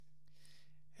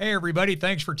Hey, everybody.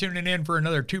 Thanks for tuning in for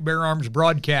another Two Bear Arms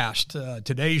broadcast.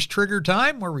 Today's Trigger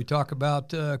Time, where we talk about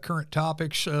current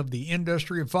topics of the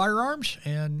industry of firearms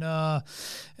and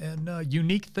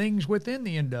unique things within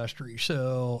the industry.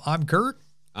 So I'm Kurt.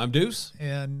 I'm Deuce.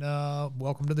 And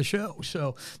welcome to the show.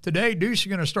 So today, Deuce is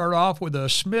going to start off with a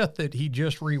Smith that he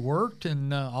just reworked,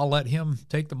 and I'll let him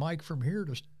take the mic from here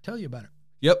to tell you about it.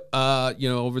 Yep.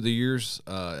 Over the years,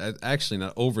 actually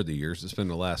not over the years, it's been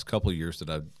the last couple of years that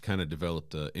I've kind of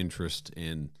developed an interest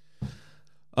in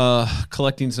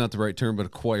collecting's not the right term, but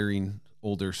acquiring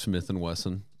older Smith &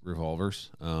 Wesson revolvers.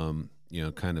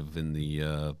 Kind of in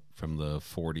the from the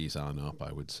 40s on up,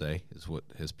 I would say, is what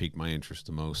has piqued my interest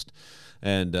the most.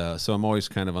 And so I'm always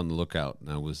kind of on the lookout.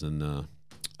 And I was in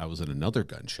another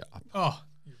gun shop. Oh.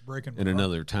 Breaking in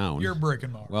another town. You're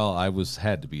breaking my heart. Well, I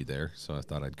had to be there, so I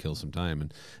thought I'd kill some time.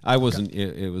 And I wasn't.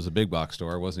 It was a big box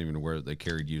store. I wasn't even aware that they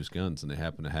carried used guns, and they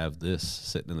happened to have this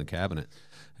sitting in the cabinet.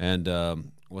 And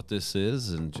what this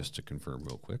is, and just to confirm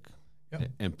real quick,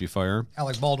 empty firearm.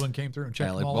 Alec Baldwin came through and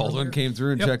checked. Alec Baldwin came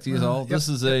through and checked these all. This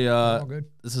is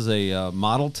a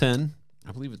Model 10.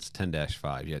 I believe it's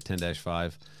 10-5. Yeah,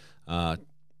 10-5.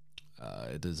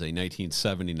 It is a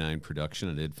 1979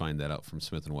 production. I did find that out from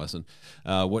Smith & Wesson.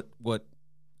 What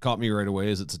caught me right away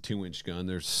is it's a 2-inch gun.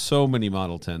 There's so many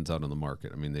Model 10s out on the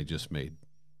market. I mean, they just made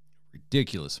a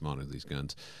ridiculous amount of these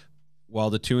guns. While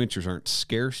the 2-inchers aren't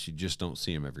scarce, you just don't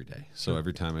see them every day. So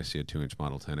every time I see a 2-inch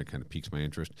Model 10, it kind of piques my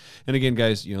interest. And again,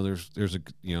 guys, there's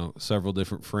several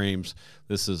different frames.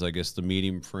 This is, I guess, the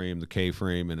medium frame, the K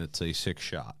frame, and it's a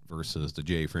 6-shot versus the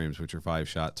J frames, which are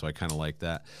 5-shot. So I kind of like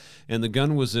that. And the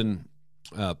gun was in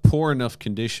poor enough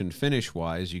condition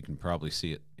finish-wise. You can probably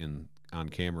see it on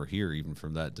camera here, even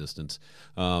from that distance.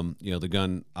 The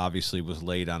gun obviously was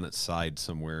laid on its side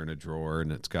somewhere in a drawer,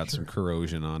 and it's got some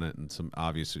corrosion on it and some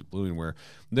obviously bluing wear.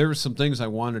 There were some things I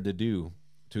wanted to do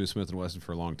to a Smith & Wesson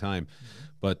for a long time,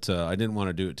 but I didn't want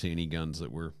to do it to any guns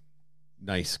that were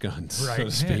nice guns, so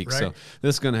to speak. Right. So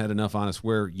this gun had enough honest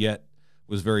wear, yet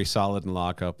was very solid in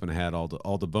lockup and had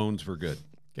all the bones were good.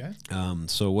 Okay.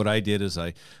 So what I did is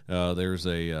there's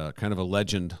a kind of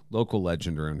a local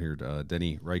legend around here,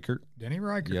 Denny Reichert. Denny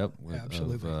Reichert. Yep.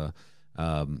 Absolutely.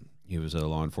 He was a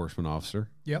law enforcement officer.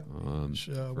 Yep.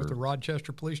 With the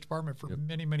Rochester Police Department for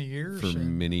many, many years.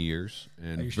 Many years.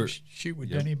 And I used to shoot with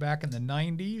Denny back in the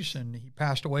 90s, and he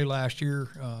passed away last year.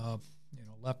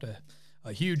 Left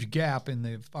a huge gap in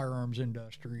the firearms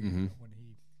industry when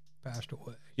he passed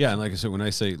away. Yeah, and like I said, when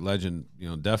I say legend,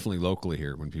 definitely locally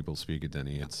here, when people speak of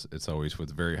Denny, it's always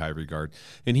with very high regard.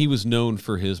 And he was known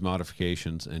for his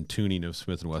modifications and tuning of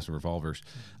Smith & Wesson revolvers.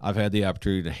 I've had the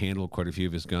opportunity to handle quite a few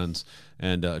of his guns,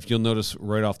 and if you'll notice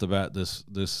right off the bat, this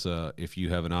if you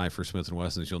have an eye for Smith &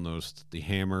 Wessons, you'll notice the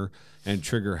hammer and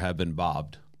trigger have been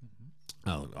bobbed.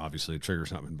 Obviously, the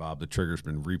trigger's not been bobbed. The trigger's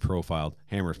been reprofiled.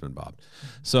 Hammer's been bobbed.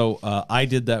 So I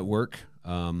did that work.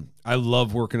 I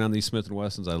love working on these Smith &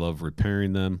 Wessons. I love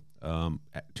repairing them,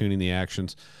 tuning the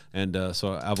actions. And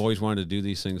so I've always wanted to do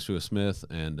these things to a Smith,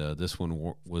 and this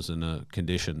one was in a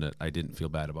condition that I didn't feel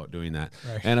bad about doing that.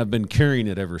 Right. And I've been carrying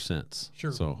it ever since.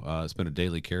 Sure. So it's been a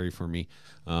daily carry for me.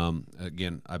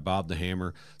 Again, I bobbed the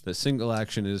hammer. The single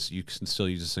action is, you can still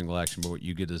use a single action, but what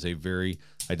you get is I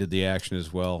did the action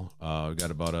as well. Got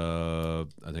about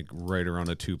I think right around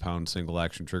a 2-pound single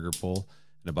action trigger pull,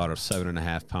 and about a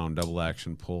 7.5-pound double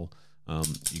action pull.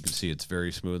 You can see it's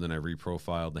very smooth, and I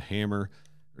reprofiled the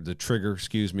trigger,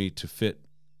 to fit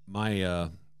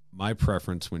my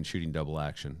preference when shooting double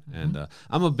action. And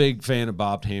I'm a big fan of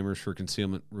bobbed hammers for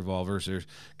concealment revolvers. There's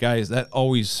guys that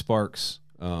always sparks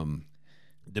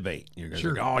debate. You guys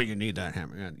are like, oh, you need that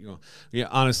hammer.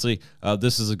 Honestly,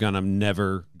 this is a gun I'm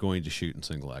never going to shoot in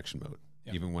single action mode.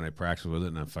 Yep. Even when I practice with it,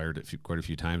 and I've fired it quite a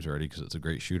few times already because it's a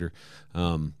great shooter.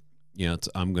 I'm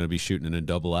going to be shooting in a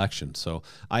double action. So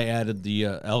I added the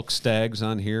elk stags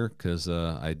on here because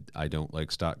I don't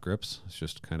like stock grips. It's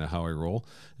just kind of how I roll.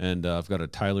 And I've got a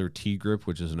Tyler T-grip,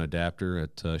 which is an adapter.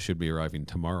 It should be arriving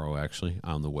tomorrow, actually,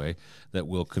 on the way, that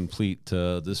will complete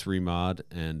this remod.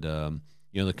 And,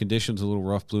 the condition's a little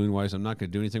rough bluing-wise. I'm not going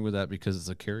to do anything with that because it's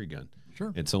a carry gun.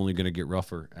 Sure. It's only going to get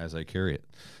rougher as I carry it.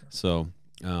 So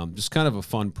just kind of a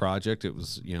fun project. It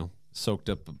was, soaked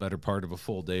up a better part of a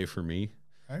full day for me.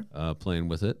 Right. Playing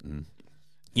with it, and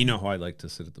you know how I like to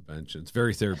sit at the bench. It's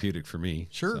very therapeutic for me.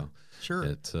 Sure.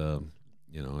 It's I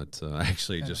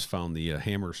actually just found the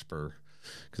hammer spur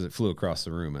because it flew across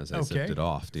the room as I zipped it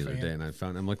off the other day, and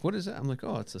I'm like, what is that? I'm like,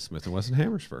 oh, it's a Smith & Wesson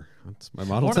Hammerspur. That's my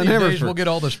Model 10 Hammerspur. Days we'll get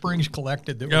all the springs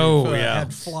collected that we've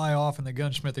had fly off in the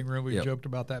gunsmithing room. We've joked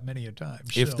about that many a time.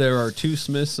 If there are two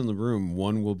Smiths in the room,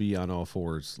 one will be on all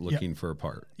fours looking for a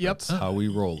part. That's how we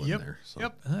roll in there.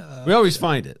 So. We always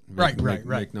find it.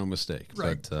 Make no mistake.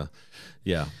 Right. But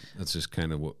that's just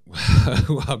kind of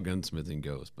how gunsmithing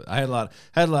goes. But I had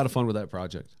a lot of fun with that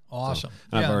project. Awesome.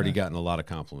 So, I've already gotten a lot of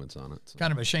compliments on it. So.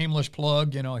 Kind of a shameless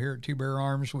plug, here at Two Bear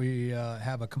Arms, we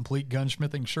have a complete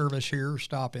gunsmithing service here.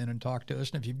 Stop in and talk to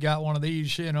us. And if you've got one of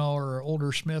these, or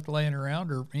older Smith laying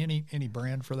around, or any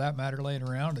brand for that matter laying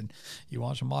around, and you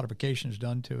want some modifications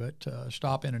done to it,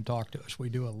 stop in and talk to us. We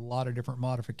do a lot of different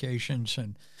modifications,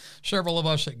 and several of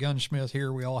us at Gunsmith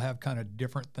here, we all have kind of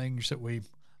different things that we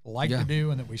like to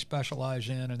do and that we specialize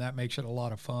in, and that makes it a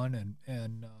lot of fun.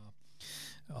 And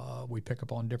we pick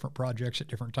up on different projects at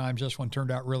different times. This one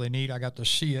turned out really neat. I got to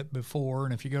see it before,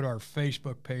 and if you go to our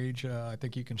Facebook page, I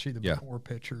think you can see the before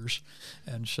pictures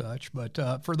and such. But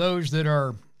for those that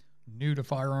are new to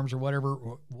firearms or whatever,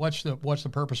 what's the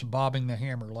purpose of bobbing the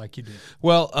hammer like you did?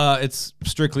 Well, it's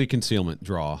strictly concealment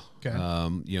draw. Okay.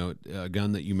 A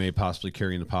gun that you may possibly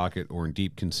carry in the pocket or in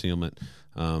deep concealment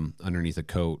underneath a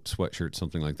coat, sweatshirt,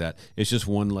 something like that. It's just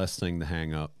one less thing to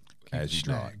hang up as you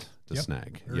draw it.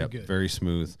 Snag. Very good. Very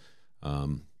smooth.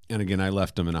 And again, I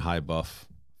left them in a high buff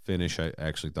finish. I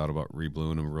actually thought about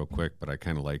rebluing them real quick, but I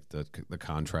kind of like the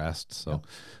contrast. So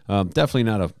definitely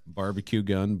not a barbecue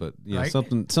gun, but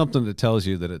something that tells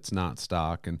you that it's not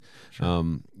stock. And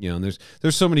and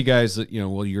there's so many guys that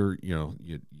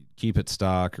you keep it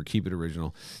stock or keep it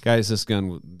original. Guys, these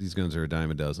guns are a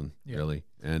dime a dozen, really,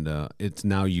 and it's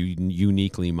now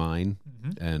uniquely mine.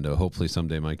 Mm-hmm. And hopefully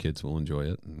someday my kids will enjoy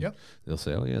it. And they'll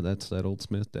say, "Oh yeah, that's that old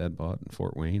Smith Dad bought in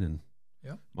Fort Wayne and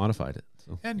modified it."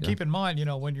 So, and keep in mind,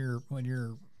 when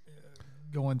you're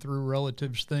going through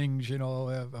relatives things,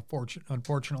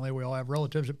 unfortunately we all have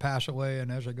relatives that pass away, and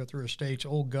as I go through estates,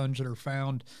 old guns that are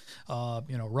found,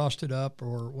 rusted up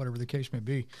or whatever the case may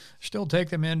be, still take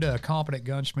them into a competent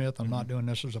gunsmith. I'm not doing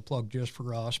this as a plug just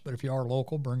for us, but if you are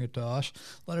local, bring it to us.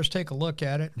 Let us take a look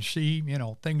at it and see,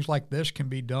 things like this can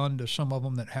be done to some of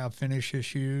them that have finish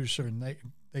issues, and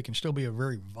they can still be a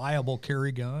very viable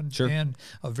carry gun and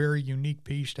a very unique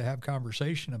piece to have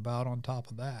conversation about on top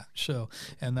of that. So,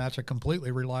 and that's a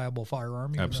completely reliable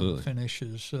firearm. Absolutely. The finish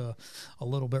is a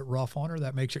little bit rough on her.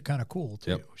 That makes it kind of cool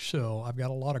too. Yep. So I've got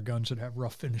a lot of guns that have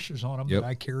rough finishes on them that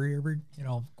I carry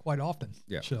quite often.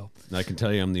 Yeah. So and I can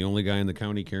tell you I'm the only guy in the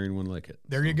county carrying one like it.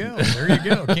 There you go. There you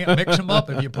go. Can't mix them up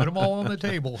if you put them all on the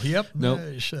table. Yep.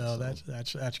 Nope. So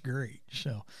that's great.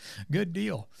 So good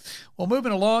deal. Well,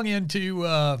 moving along into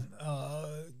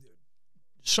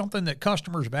something that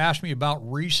customers have asked me about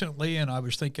recently, and I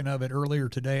was thinking of it earlier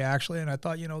today, actually, and I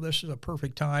thought, this is a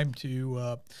perfect time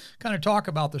to kind of talk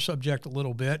about the subject a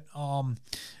little bit.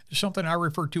 Something I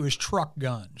refer to as truck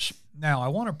guns. Now, I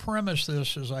want to premise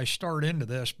this as I start into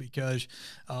this because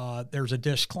there's a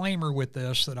disclaimer with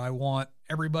this that I want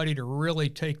everybody to really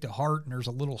take to heart, and there's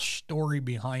a little story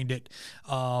behind it.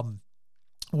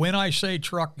 When I say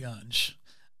truck guns,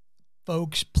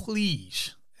 folks,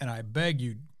 please, and I beg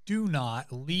you, do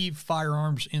not leave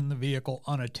firearms in the vehicle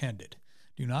unattended.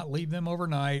 Do not leave them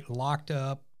overnight, locked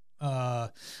up,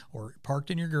 or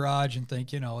parked in your garage and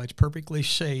think, it's perfectly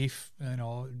safe,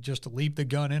 just to leave the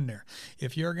gun in there.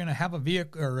 If you're going to have a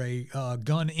vehicle or a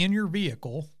gun in your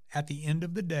vehicle, at the end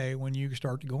of the day, when you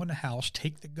start to go in the house,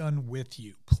 take the gun with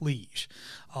you, please.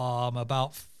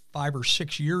 About 5 or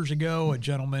 6 years ago, a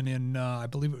gentleman in, I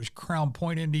believe it was Crown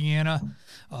Point, Indiana,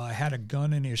 had a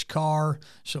gun in his car.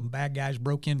 Some bad guys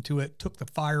broke into it, took the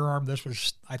firearm. This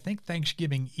was, I think,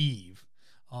 Thanksgiving Eve.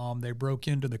 They broke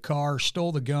into the car,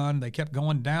 stole the gun. They kept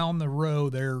going down the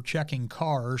road there, checking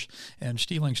cars and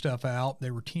stealing stuff out.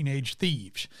 They were teenage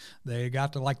thieves. They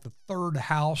got to like the third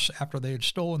house after they had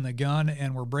stolen the gun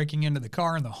and were breaking into the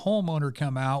car, and the homeowner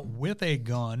come out with a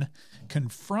gun,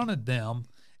 confronted them,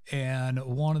 and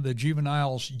one of the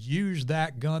juveniles used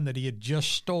that gun that he had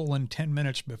just stolen 10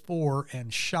 minutes before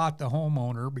and shot the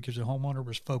homeowner because the homeowner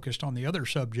was focused on the other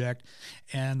subject,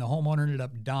 and the homeowner ended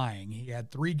up dying. He had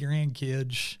 3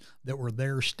 grandkids that were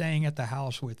there staying at the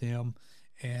house with him,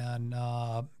 and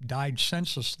died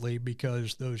senselessly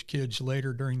because those kids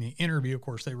later during the interview, of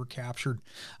course, they were captured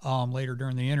later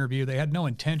during the interview. They had no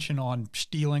intention on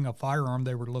stealing a firearm.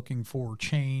 They were looking for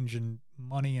change and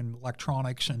money and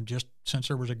electronics, and just since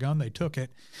there was a gun, they took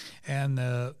it. And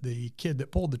the kid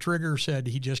that pulled the trigger said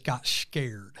he just got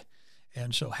scared.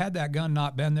 And so had that gun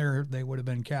not been there, they would have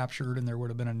been captured and there would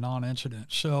have been a non-incident.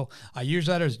 So I use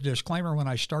that as a disclaimer when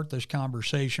I start this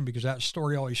conversation, because that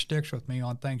story always sticks with me.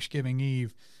 On Thanksgiving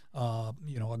Eve, a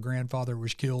grandfather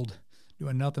was killed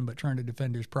doing nothing but trying to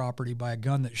defend his property by a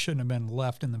gun that shouldn't have been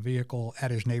left in the vehicle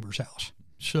at his neighbor's house.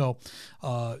 So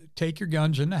take your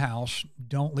guns in the house.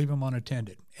 Don't leave them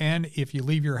unattended. And if you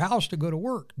leave your house to go to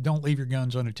work, don't leave your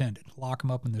guns unattended. Lock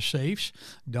them up in the safes.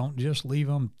 Don't just leave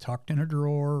them tucked in a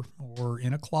drawer or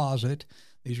in a closet.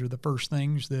 These are the first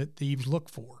things that thieves look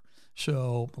for.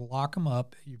 So lock them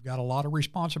up. You've got a lot of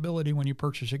responsibility when you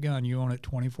purchase a gun. You own it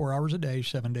 24 hours a day,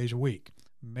 7 days a week.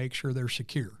 Make sure they're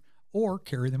secure, or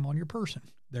carry them on your person.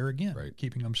 There again, right,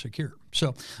 keeping them secure.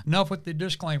 So enough with the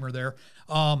disclaimer there.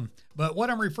 But what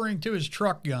I'm referring to is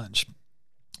truck guns.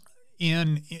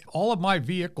 In all of my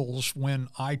vehicles, when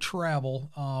I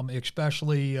travel,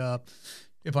 especially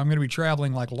if I'm going to be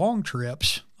traveling like long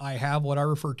trips, I have what I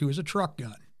refer to as a truck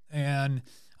gun. And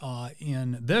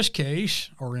in this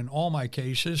case, or in all my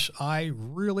cases, I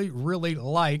really, really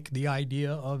like the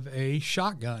idea of a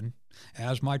shotgun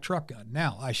as my truck gun.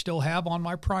 Now, I still have on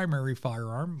my primary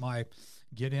firearm my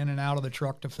get in and out of the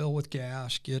truck to fill with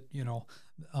gas, get, your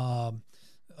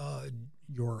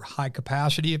high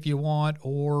capacity if you want,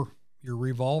 or your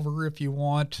revolver if you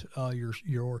want,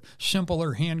 your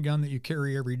simpler handgun that you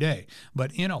carry every day.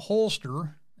 But in a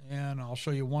holster, and I'll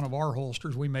show you one of our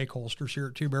holsters. We make holsters here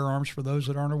at Two Bear Arms for those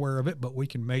that aren't aware of it, but we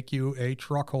can make you a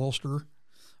truck holster,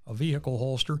 a vehicle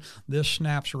holster. This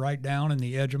snaps right down in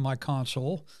the edge of my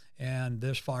console, and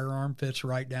this firearm fits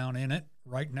right down in it,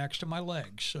 right next to my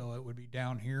leg. So it would be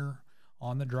down here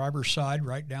on the driver's side,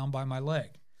 right down by my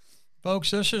leg.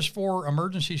 Folks, this is for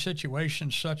emergency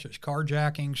situations such as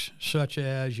carjackings, such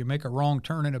as you make a wrong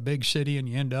turn in a big city and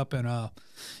you end up in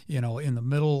in the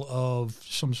middle of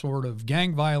some sort of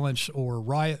gang violence or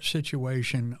riot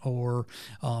situation, or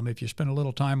if you spend a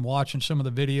little time watching some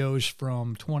of the videos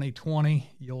from 2020,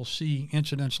 you'll see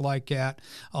incidents like that,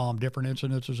 different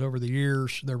incidences over the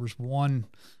years. There was one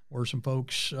where some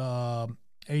folks,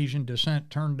 Asian descent,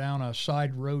 turned down a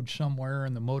side road somewhere,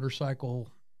 and the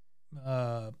motorcycle,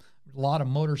 a lot of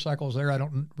motorcycles there. I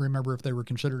don't remember if they were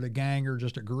considered a gang or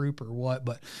just a group or what,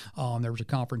 but there was a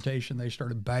confrontation. They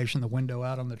started bashing the window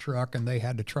out on the truck, and they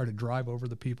had to try to drive over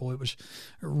the people. It was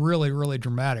really, really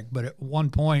dramatic. But at one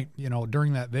point,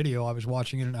 during that video, I was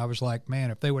watching it, and I was like, man,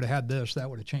 if they would have had this, that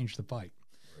would have changed the fight.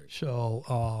 Right.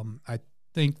 So I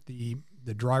think the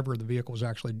driver of the vehicle was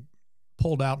actually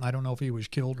pulled out, and I don't know if he was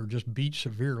killed or just beat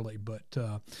severely, but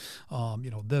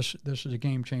this is a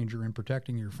game changer in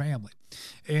protecting your family.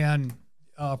 And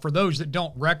for those that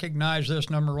don't recognize this,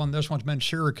 number one, this one's been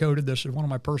Cerakoted. This is one of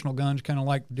my personal guns, kind of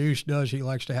like Deuce does. He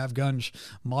likes to have guns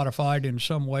modified in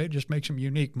some way. It just makes them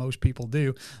unique. Most people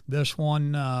do. This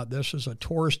one, this is a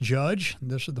Taurus Judge.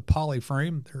 This is the poly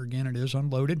frame. There again, it is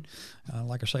unloaded.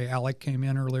 Like I say, Alec came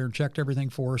in earlier and checked everything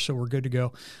for us, so we're good to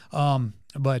go.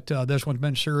 But this one's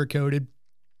been Cerakoted.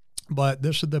 But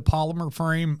this is the polymer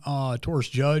frame Taurus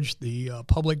Judge, the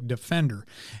Public Defender.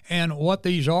 And what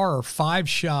these are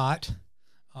 5-shot.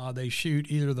 They shoot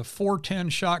either the 410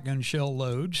 shotgun shell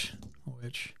loads,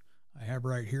 which I have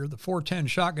right here, the 410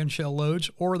 shotgun shell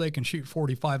loads, or they can shoot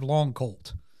 45 long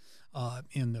Colt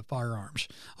in the firearms.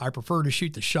 I prefer to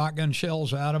shoot the shotgun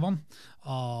shells out of them.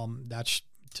 That's,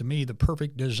 to me, the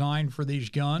perfect design for these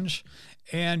guns.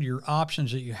 And your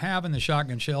options that you have in the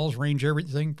shotgun shells range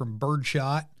everything from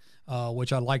birdshot,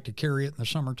 which I like to carry it in the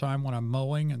summertime when I'm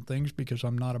mowing and things, because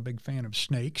I'm not a big fan of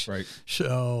snakes. Right.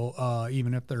 So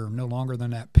even if they're no longer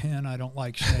than that pin, I don't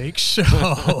like snakes. So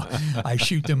I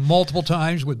shoot them multiple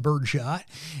times with birdshot.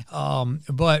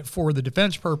 But for the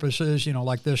defense purposes,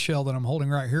 like this shell that I'm holding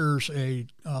right here is a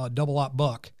double-aught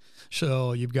buck.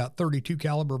 So you've got 32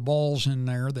 caliber balls in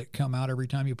there that come out every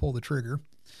time you pull the trigger.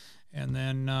 And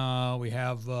then we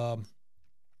have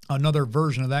another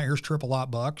version of that. Here's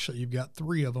triple-aught buck. So you've got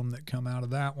 3 of them that come out of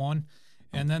that one.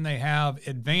 And then they have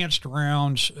advanced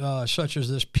rounds such as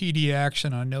this PDX,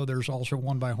 and I know there's also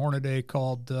one by Hornady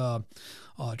called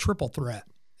Triple Threat.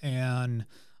 And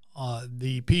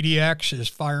the PDX is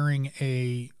firing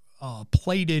a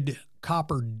plated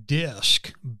copper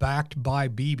disc backed by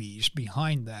BBs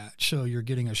behind that. So you're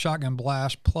getting a shotgun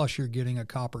blast, plus you're getting a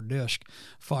copper disc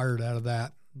fired out of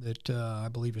that I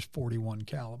believe is 41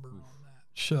 caliber on that.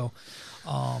 So,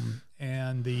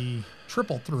 and the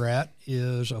Triple Threat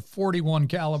is a 41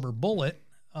 caliber bullet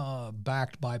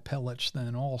backed by pellets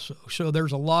then also. So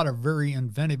there's a lot of very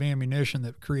inventive ammunition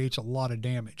that creates a lot of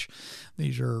damage.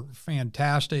 These are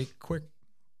fantastic, quick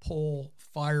pull,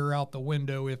 fire out the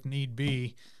window if need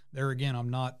be. there again, I'm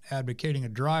not advocating a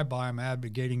drive-by. I'm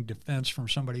advocating defense from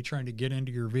somebody trying to get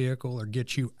into your vehicle or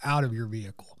get you out of your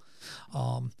vehicle.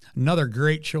 Another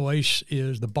great choice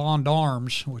is the Bond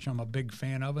Arms, which I'm a big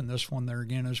fan of, and this one there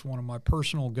again is one of my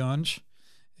personal guns.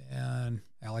 And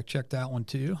Alec checked that one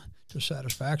too to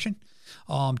satisfaction.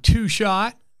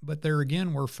 2-shot, but there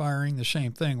again, we're firing the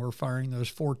same thing. We're firing those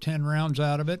 410 rounds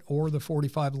out of it or the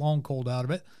 45 long Colt out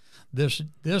of it. This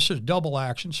is double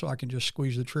action, so I can just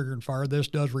squeeze the trigger and fire. This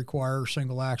does require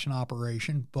single action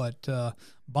operation, but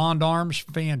Bond Arms,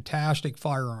 fantastic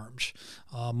firearms.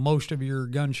 Most of your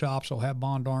gun shops will have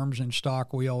Bond Arms in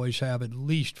stock. We always have at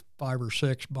least 5 or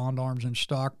 6 Bond Arms in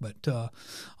stock, but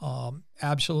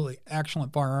absolutely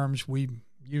excellent firearms. We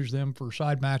use them for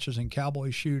side matches and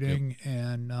cowboy shooting,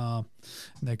 and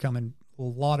they come in a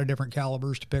lot of different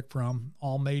calibers to pick from,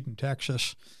 all made in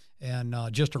Texas. And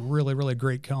just a really, really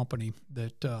great company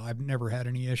that I've never had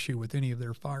any issue with any of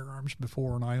their firearms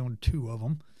before, and I own 2 of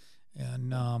them.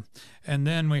 And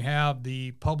then we have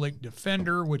the Public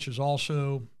Defender, which is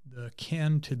also the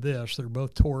kin to this. They're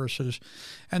both Tauruses,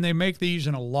 and they make these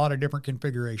in a lot of different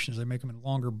configurations. They make them in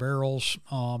longer barrels.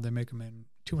 They make them in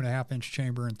 2.5-inch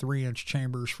chamber and 3-inch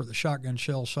chambers for the shotgun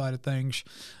shell side of things.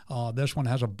 This one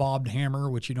has a bobbed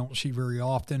hammer, which you don't see very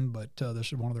often, but this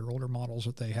is one of their older models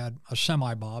that they had a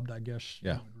semi-bobbed, I guess you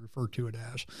would refer to it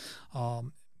as.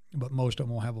 But most of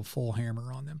them will have a full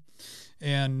hammer on them.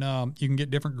 And you can get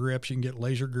different grips. You can get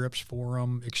laser grips for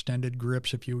them, extended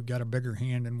grips if you've got a bigger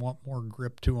hand and want more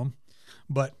grip to them.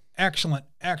 But excellent,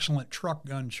 excellent truck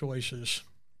gun choices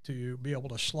to be able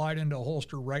to slide into a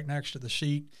holster right next to the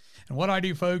seat. And what I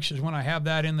do, folks, is when I have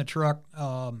that in the truck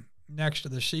next to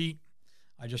the seat,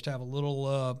 I just have a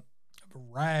little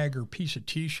rag or piece of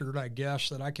T-shirt, I guess,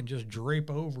 that I can just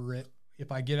drape over it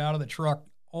if I get out of the truck,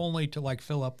 only to like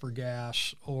fill up for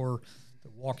gas or to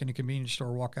walk in a convenience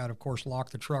store, walk out, of course, lock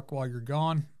the truck while you're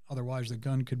gone. Otherwise, the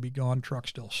gun could be gone, truck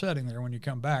still sitting there when you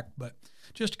come back. But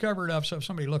just to cover it up so if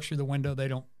somebody looks through the window, they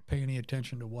don't pay any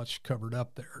attention to what's covered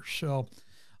up there. So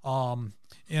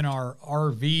in our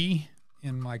RV,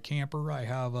 in my camper, I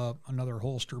have another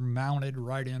holster mounted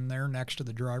right in there next to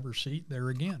the driver's seat there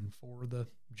again for the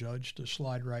judge to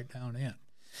slide right down in.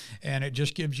 And it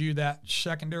just gives you that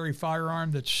secondary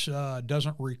firearm that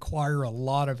doesn't require a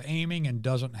lot of aiming and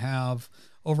doesn't have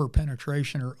over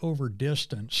penetration or over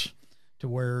distance, to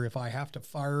where if I have to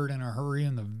fire it in a hurry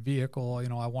in the vehicle,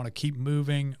 I want to keep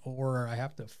moving, or I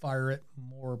have to fire it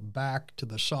more back to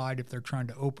the side if they're trying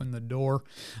to open the door.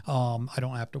 I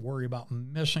don't have to worry about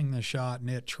missing the shot and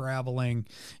it traveling,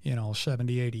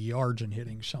 70, 80 yards and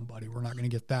hitting somebody. We're not going to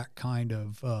get that kind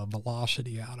of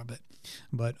velocity out of it.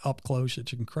 But up close,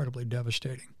 it's incredibly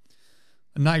devastating.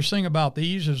 The nice thing about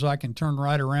these is I can turn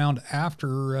right around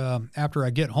after I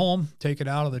get home, take it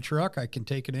out of the truck. I can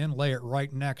take it in, lay it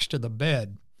right next to the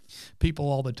bed. People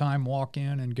all the time walk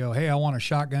in and go, "Hey, I want a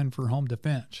shotgun for home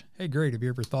defense." Hey, great. Have you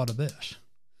ever thought of this?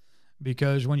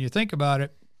 Because when you think about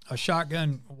it, a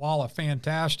shotgun, while a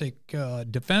fantastic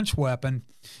defense weapon,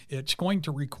 it's going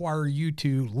to require you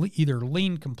to either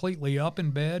lean completely up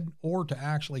in bed or to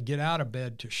actually get out of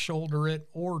bed to shoulder it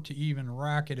or to even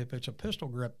rack it. If it's a pistol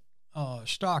grip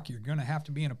stock, you're going to have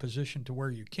to be in a position to where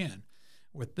you can.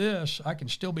 With this, I can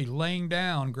still be laying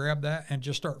down, grab that, and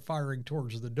just start firing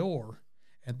towards the door,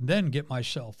 and then get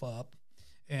myself up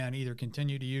and either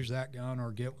continue to use that gun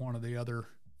or get one of the other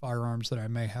firearms that I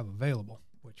may have available,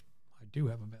 which I do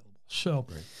have available. So,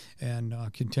 right. And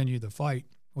continue the fight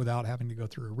without having to go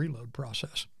through a reload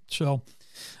process. So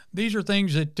these are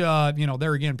things that,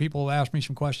 there again, people have asked me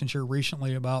some questions here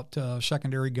recently about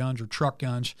secondary guns or truck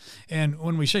guns. And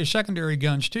when we say secondary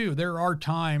guns, too, there are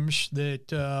times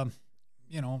that,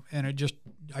 and it just,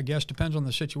 I guess, depends on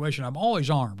the situation. I'm always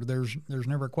armed. There's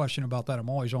never a question about that. I'm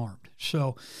always armed.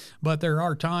 So, but there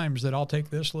are times that I'll take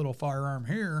this little firearm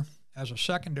here as a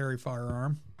secondary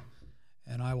firearm,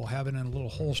 and I will have it in a little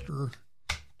holster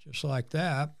just like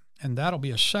that. And that'll be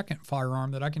a second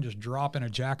firearm that I can just drop in a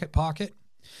jacket pocket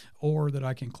or that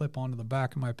I can clip onto the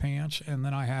back of my pants. And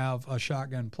then I have a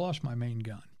shotgun plus my main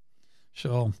gun.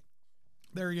 So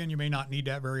there again, you may not need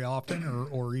that very often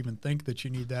or even think that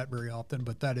you need that very often,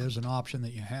 but that is an option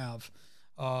that you have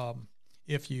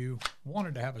if you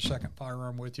wanted to have a second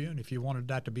firearm with you. And if you wanted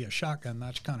that to be a shotgun,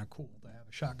 that's kind of cool to have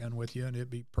a shotgun with you, and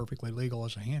it'd be perfectly legal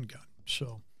as a handgun.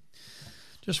 So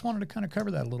just wanted to kind of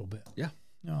cover that a little bit. Yeah.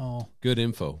 Oh, good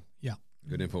info. Yeah.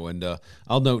 Good info. And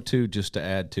I'll note, too, just to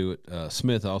add to it,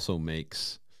 Smith also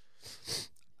makes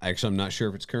Actually, I'm not sure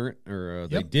if it's current or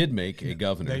they did make a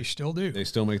governor. They still do. They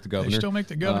still make the governor. They still make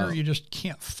the governor. You just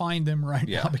can't find them right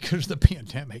yeah. now because of the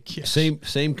pandemic. Yes.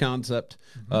 Same concept,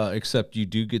 except you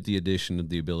do get the addition of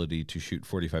the ability to shoot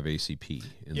 45 ACP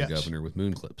in the governor with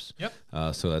moon clips. Yep.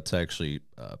 So that's actually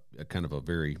a kind of a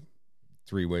very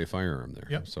three-way firearm there.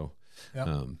 Yep. So, Yep.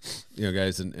 you know,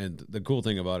 guys, and the cool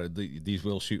thing about it, these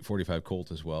will shoot 45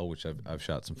 Colt as well, which I've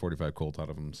shot some 45 Colt out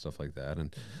of them and stuff like that.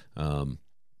 And,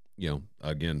 you know,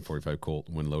 again, 45 Colt,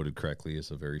 when loaded correctly, is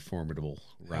a very formidable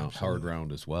round, hard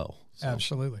round as well. So.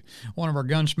 Absolutely. One of our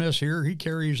gunsmiths here, he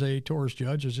carries a Taurus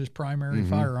Judge as his primary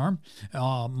firearm.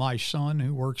 My son,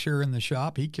 who works here in the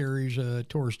shop, he carries a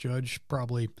Taurus Judge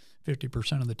probably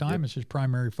 50% of the time as his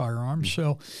primary firearm.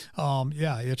 So,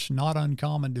 yeah, it's not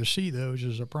uncommon to see those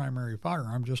as a primary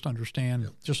firearm. Just understand,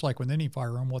 just like with any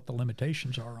firearm, what the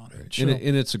limitations are on it. So,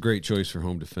 and it's a great choice for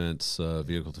home defense,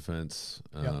 vehicle defense,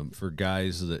 for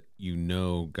guys that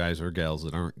guys or gals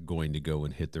that aren't going to go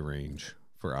and hit the range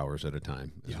for hours at a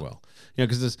time as well. Yeah,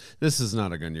 because this is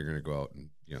not a gun you're going to go out and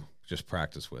just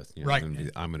practice with. You know, right.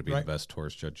 I'm going to be the best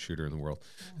Taurus Judge shooter in the world.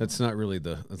 That's not really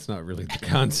the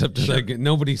concept.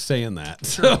 Nobody's saying that.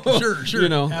 So, sure. You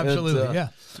know, absolutely.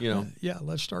 Yeah.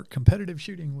 Let's start competitive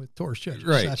shooting with Taurus Judges.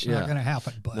 Right. That's not going to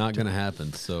happen. But not going to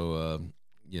happen. So,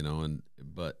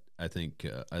 but I think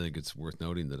it's worth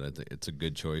noting that I think it's a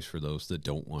good choice for those that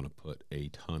don't want to put a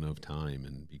ton of time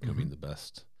in becoming the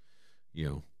best,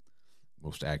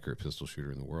 most accurate pistol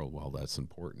shooter in the world. While that's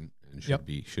important and should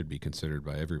be considered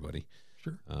by everybody.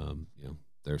 Sure.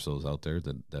 There's those out there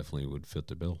that definitely would fit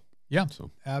the bill. Yeah.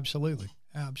 So absolutely.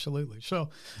 So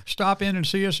stop in and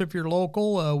see us if you're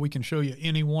local. We can show you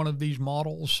any one of these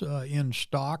models in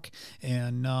stock,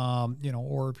 and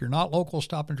or if you're not local,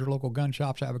 stop into your local gun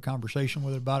shops, have a conversation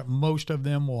with it about it. Most of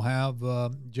them will have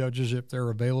judges if they're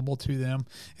available to them,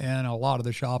 and a lot of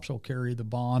the shops will carry the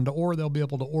bond, or they'll be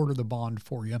able to order the bond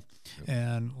for you. Yep.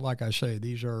 And like I say,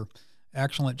 these are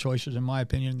excellent choices in my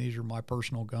opinion. These are my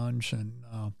personal guns, and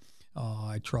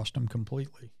I trust them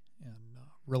completely.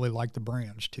 Really like the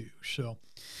brands too. So,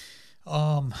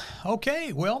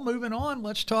 okay. Well, moving on.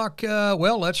 Let's talk.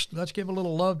 Let's give a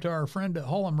little love to our friend at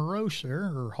Hall & Morose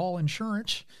there, or Hall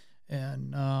Insurance,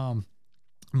 and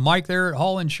Mike there at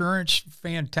Hall Insurance.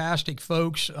 Fantastic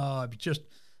folks.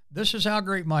 This is how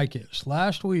great Mike is.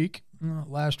 Last week,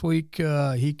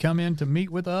 he come in to meet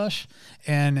with us,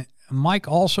 and Mike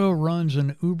also runs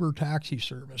an Uber taxi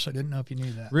service. I didn't know if you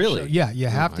knew that. Really? So, yeah, you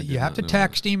have to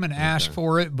text him and ask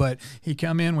for it. But he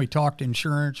come in, we talked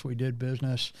insurance, we did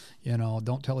business.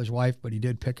 Don't tell his wife, but he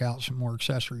did pick out some more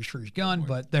accessories for his gun.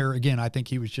 But there again, I think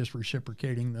he was just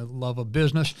reciprocating the love of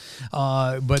business.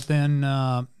 But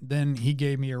then he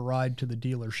gave me a ride to the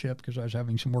dealership because I was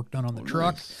having some work done on the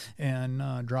truck,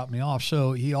 and dropped me off.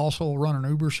 So he also will run an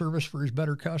Uber service for his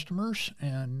better customers,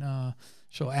 and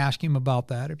so ask him about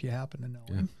that if you happen to know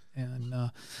him.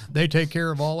 And they take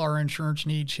care of all our insurance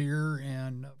needs here,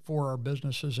 and for our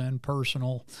businesses and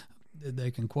personal.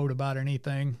 They can quote about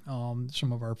anything.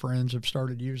 Some of our friends have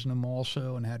started using them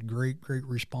also and had great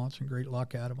response and great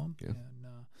luck out of them. Yeah. And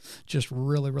just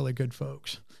really, really good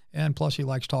folks. And plus, he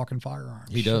likes talking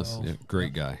firearms. He does. So,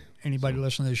 great guy. Anybody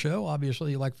listening to the show,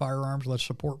 obviously you like firearms. Let's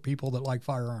support people that like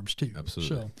firearms too.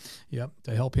 Absolutely. So,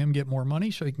 to help him get more money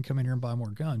so he can come in here and buy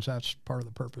more guns. That's part of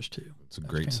the purpose too. It's a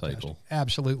great cycle.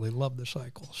 Absolutely. Love the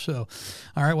cycle. So,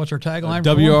 all right, what's our tagline?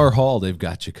 WR Hall, they've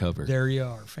got you covered. There you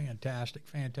are. Fantastic.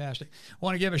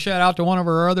 Want to give a shout out to one of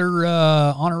our other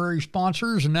honorary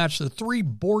sponsors, and that's the Three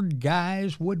Board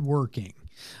Guys Woodworking.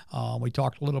 We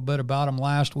talked a little bit about them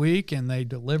last week, and they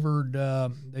delivered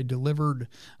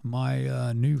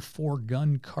my new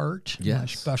 4-gun cart, my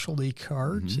specialty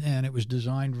cart, and it was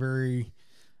designed very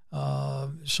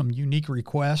some unique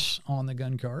requests on the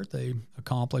gun cart. They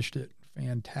accomplished it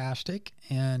fantastic,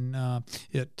 and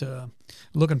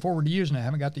looking forward to using it. I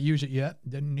haven't got to use it yet.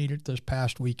 Didn't need it this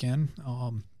past weekend.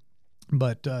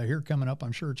 But here coming up,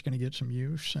 I'm sure it's going to get some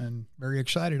use, and very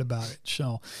excited about it.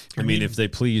 So, if they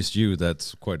pleased you,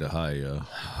 that's quite a high.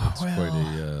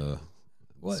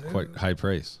 Quite high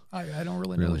praise. I don't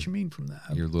really know what you mean from that.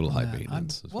 You're a little high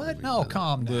maintenance. What? No,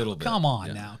 calm down. Come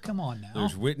on now.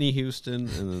 There's Whitney Houston,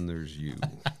 and then there's you.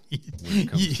 When it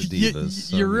comes to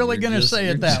divas, you're really going to say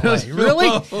it that way? Really?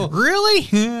 Really?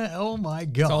 Oh my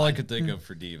God! That's all I could think of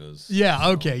for divas. Yeah.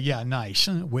 Okay. Yeah. Nice.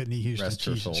 Whitney Houston. Rest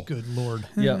her Jesus. soul. Good Lord.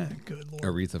 Yeah. Good Lord.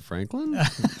 Aretha Franklin.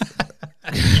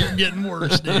 You're getting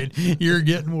worse, dude. You're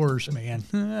getting worse, man.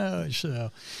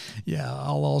 So, yeah,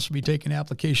 I'll also be taking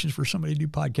applications for somebody to do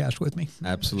podcast with me.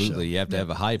 Absolutely. So, you have to have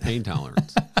a high pain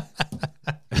tolerance.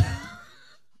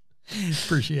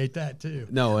 Appreciate that, too.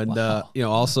 No, and,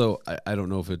 also, I don't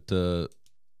know if it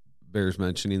bears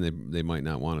mentioning. They might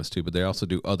not want us to, but they also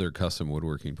do other custom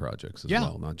woodworking projects as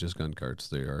well, not just gun carts.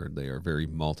 They are very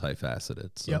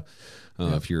multifaceted. So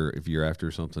if you're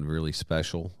after something really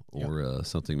special or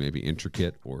something maybe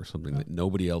intricate or something that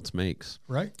nobody else makes,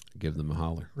 right, give them a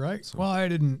holler. Right. So. Well, I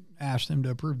didn't ask them to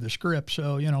approve the script,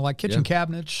 so like kitchen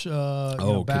cabinets,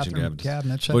 bathroom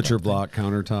cabinets, butcher block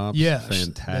countertops. Yes,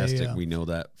 fantastic. We know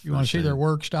that. You want to see their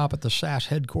work? Stop at the SAS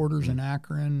headquarters in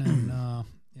Akron, and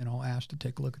asked to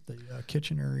take a look at the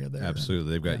kitchen area there.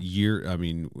 Absolutely, they've got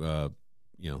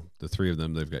the three of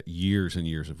them, they've got years and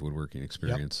years of woodworking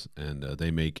experience, and they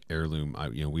make heirloom.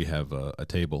 We have a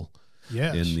table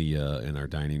in our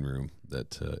dining room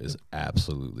that is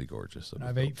absolutely gorgeous. And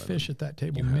I've ate fish at that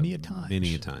table many a time.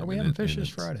 Many a time. Are we having fish this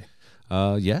Friday?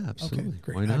 Yeah, absolutely. Okay,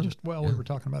 great. Why not? We were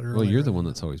talking about it earlier. Well, you're the one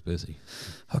that's always busy.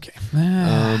 Okay.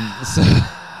 So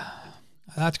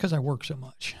that's because I work so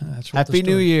much. That's what Happy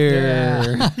New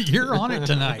Year. Yeah. You're on it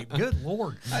tonight. Good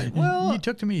Lord. Well, you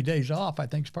took too many days off, I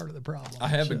think, is part of the problem. I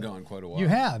have been gone quite a while. You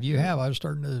have. I was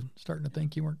starting to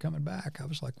think you weren't coming back. I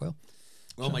was like, well,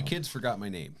 my kids forgot my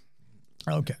name.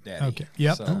 Okay. Daddy. Okay.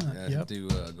 Yep. So I have to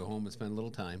go home and spend a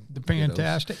little time.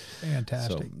 Fantastic.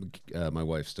 So my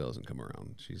wife still doesn't come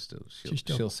around.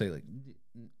 She'll say like,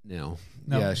 no.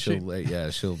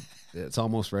 She'll. It's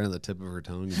almost right on the tip of her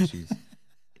tongue, and she's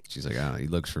like, he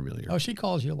looks familiar. Oh, she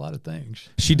calls you a lot of things.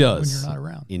 She does when you're not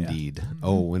around. Indeed. Yeah.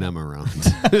 Oh, when I'm around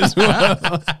as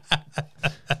well.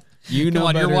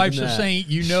 Your wife's a saint.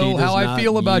 You know how I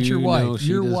feel about your wife.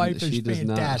 Your wife is fantastic. She does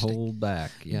not hold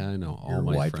back. Yeah, I know. Your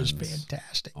wife is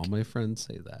fantastic. All my friends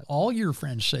say that. All your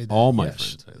friends say that. All my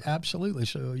friends say that. Absolutely.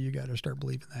 So you got to start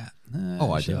believing that.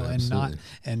 I do. Absolutely.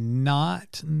 And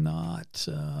not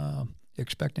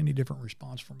expect any different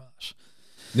response from us.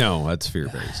 No, that's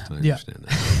fear-based. I understand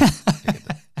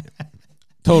that.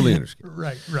 Totally understand.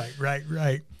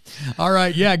 Right. All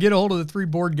right, get a hold of the Three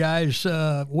Board Guys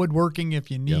Woodworking if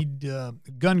you need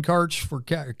gun carts for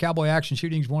cowboy action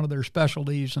shooting is one of their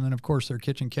specialties, and then of course their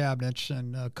kitchen cabinets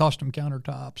and custom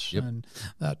countertops and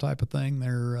that type of thing.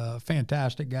 They're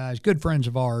fantastic guys, good friends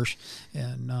of ours,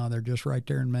 and they're just right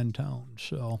there in Mentone.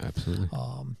 So absolutely.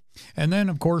 And then,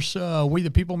 of course, We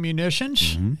the People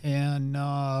Munitions, and,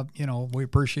 we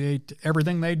appreciate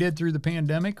everything they did through the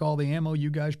pandemic, all the ammo you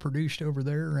guys produced over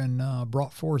there and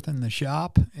brought forth in the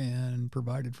shop and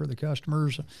provided for the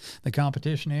customers, the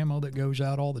competition ammo that goes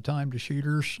out all the time to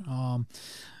shooters.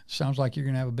 Sounds like you're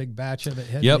going to have a big batch of it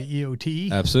heading to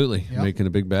EOT. Absolutely. Making a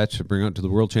big batch to bring out to the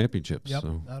World Championships. Yep,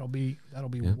 so. that'll be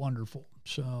wonderful.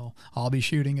 So I'll be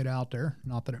shooting it out there.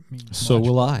 Not that it means so much.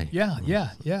 Will I. Yeah.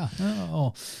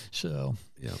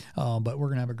 But we're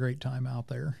going to have a great time out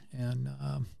there. And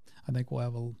I think we'll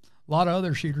have a lot of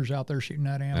other shooters out there shooting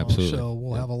that ammo. Absolutely. So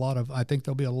we'll have I think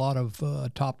there'll be a lot of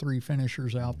top 3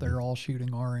 finishers out there all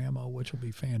shooting our ammo, which will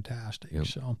be fantastic. Yep.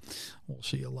 So we'll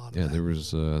see a lot of that. Yeah, there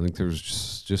was, I think there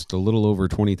was just a little over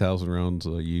 20,000 rounds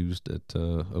used at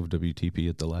of WTP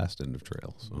at the last end of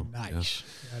trail. So nice.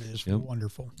 Yeah. That is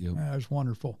wonderful. Yep. That is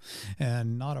wonderful.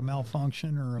 And not a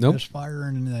malfunction or a misfire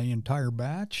in the entire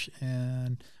batch.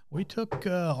 And we took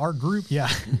our group.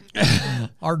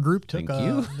 Our group took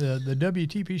the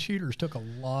WTP shooters took a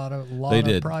lot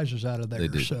of prizes out of there. They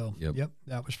did. So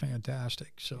that was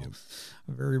fantastic. So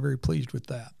I'm very, very pleased with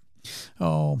that.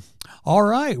 Oh, all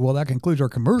right. Well, that concludes our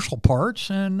commercial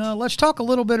parts, and let's talk a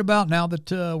little bit about now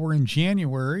that we're in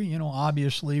January.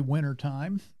 Obviously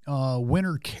wintertime,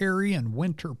 winter carry and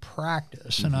winter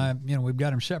practice, and we've got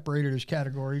them separated as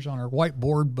categories on our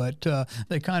whiteboard, but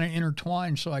they kind of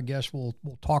intertwine. So I guess we'll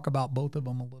talk about both of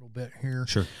them a little bit here.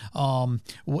 Sure.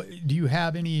 Do you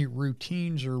have any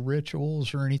routines or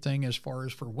rituals or anything as far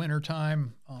as for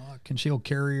wintertime, concealed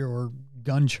carry or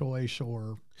gun choice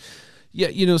or?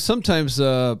 Yeah, sometimes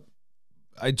I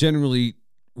generally,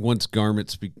 once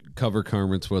cover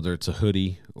garments, whether it's a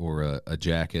hoodie or a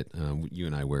jacket, you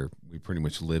and I we pretty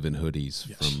much live in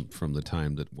hoodies from the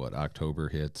time that October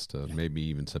hits to maybe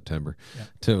even September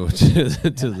till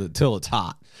it's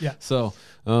hot. Yeah. So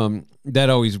that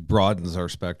always broadens our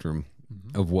spectrum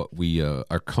of what we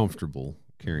are comfortable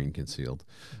carrying concealed,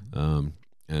 and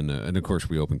of course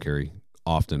we open carry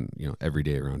often, every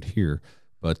day around here.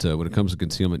 But when it comes to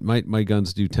concealment, my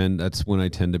guns that's when I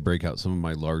tend to break out some of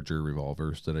my larger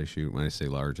revolvers that I shoot. When I say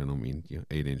large, I don't mean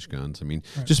 8-inch guns. I mean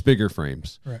just bigger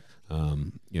frames. Right.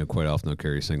 Quite often I'll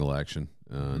carry single action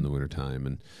in the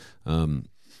wintertime. And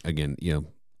again, you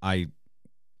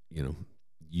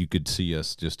could see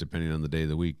us just depending on the day of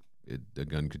the week. The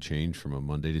gun could change from a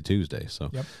Monday to Tuesday.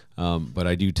 So, but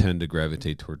I do tend to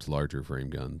gravitate towards larger frame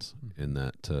guns in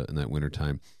that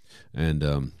wintertime.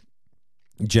 And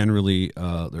Generally,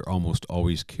 they're almost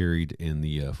always carried in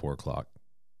the 4 o'clock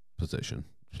position.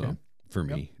 So Okay. for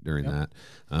me during Yep.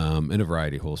 that, in a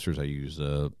variety of holsters, I use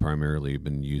primarily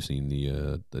been using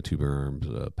the Two Bear Arms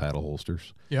paddle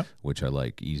holsters. Yep. Which I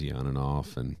like easy on and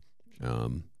off, and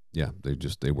yeah,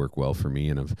 they work well for me,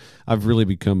 and I've really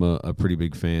become a pretty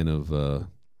big fan of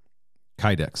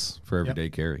Kydex for everyday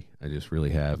carry. I just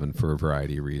really have, and for a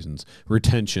variety of reasons.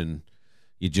 Retention,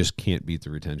 you just can't beat the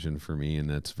retention for me, and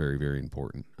that's very, very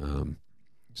important.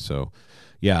 So,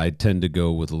 yeah, I tend to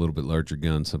go with a little bit larger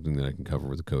gun, something that I can cover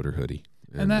with a coat or hoodie.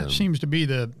 And that seems to be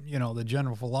the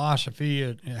general philosophy.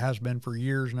 It has been for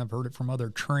years, and I've heard it from other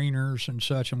trainers and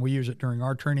such, and we use it during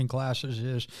our training classes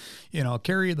is,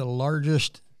 carry the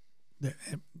largest.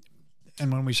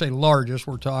 And when we say largest,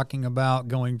 we're talking about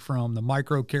going from the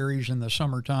micro carries in the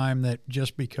summertime that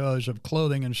just because of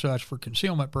clothing and such for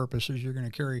concealment purposes, you're going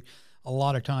to carry a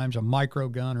lot of times a micro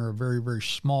gun or a very, very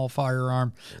small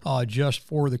firearm just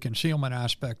for the concealment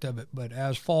aspect of it. But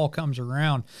as fall comes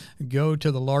around, go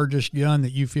to the largest gun that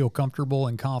you feel comfortable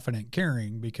and confident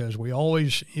carrying, because we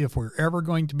always, if we're ever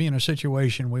going to be in a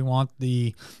situation, we want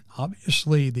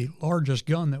obviously the largest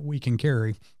gun that we can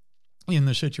carry in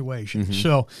the situation. Mm-hmm.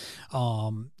 So,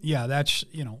 that's,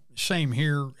 same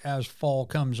here. As fall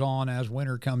comes on, as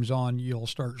winter comes on, you'll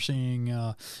start seeing,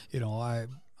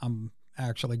 I'm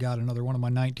actually got another one of my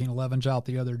 1911s out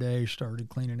the other day, started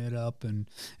cleaning it up and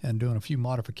doing a few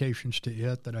modifications to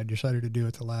it that I decided to do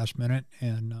at the last minute.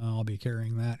 And I'll be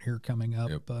carrying that here coming up.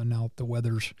 Yep. Now if the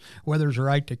weather's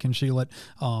right to conceal it.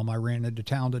 I ran into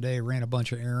town today, ran a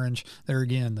bunch of errands there.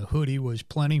 Again, the hoodie was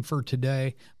plenty for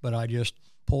today, but I just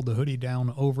pulled the hoodie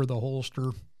down over the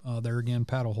holster. There again,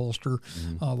 paddle holster,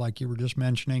 like you were just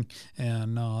mentioning.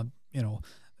 And,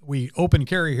 we open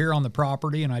carry here on the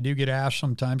property, and I do get asked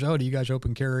sometimes, do you guys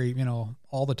open carry,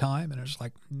 all the time? And it's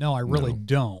like, no, I really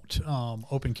don't.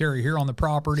 Open carry here on the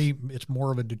property, it's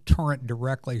more of a deterrent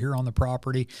directly here on the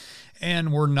property.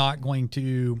 And we're not going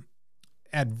to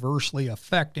adversely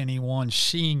affect anyone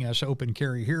seeing us open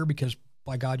carry here because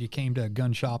by God, you came to a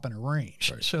gun shop and a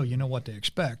range. Right. So you know what to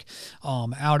expect.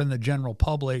 Out in the general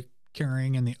public,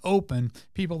 carrying in the open,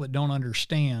 people that don't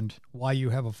understand why you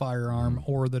have a firearm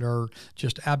or that are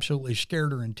just absolutely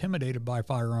scared or intimidated by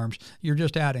firearms, you're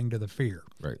just adding to the fear.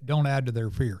 Right. Don't add to their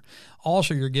fear.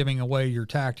 Also, you're giving away your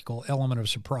tactical element of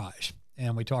surprise.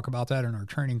 And we talk about that in our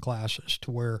training classes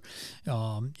to where,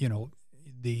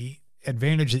 the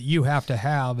advantage that you have to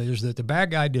have is that the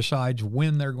bad guy decides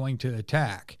when they're going to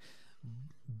attack.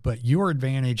 But your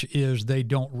advantage is they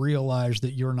don't realize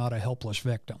that you're not a helpless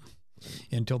victim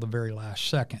until the very last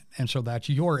second. And so that's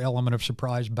your element of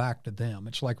surprise back to them.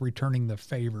 It's like returning the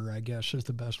favor, I guess, is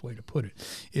the best way to put it.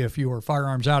 If your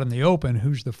firearm's out in the open,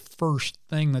 who's the first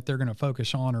thing that they're going to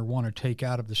focus on or want to take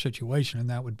out of the situation? And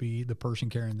that would be the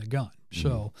person carrying the gun. Mm-hmm.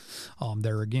 So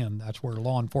there again, that's where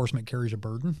law enforcement carries a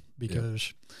burden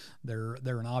because they're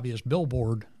an obvious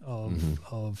billboard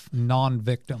of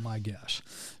non-victim, I guess.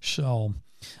 So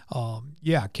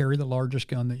carry the largest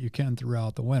gun that you can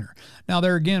throughout the winter. Now,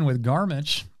 there again, with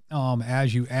garments,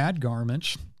 as you add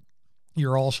garments,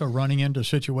 you're also running into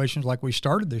situations like we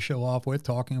started the show off with,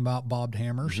 talking about bobbed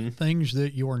hammers, things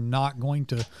that you're not going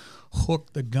to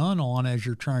hook the gun on as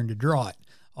you're trying to draw it.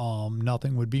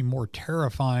 Nothing would be more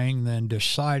terrifying than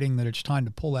deciding that it's time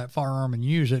to pull that firearm and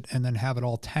use it and then have it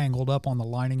all tangled up on the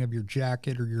lining of your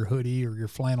jacket or your hoodie or your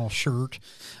flannel shirt,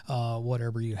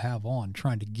 whatever you have on,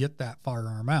 trying to get that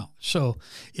firearm out. So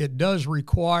it does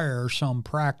require some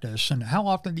practice. And how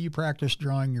often do you practice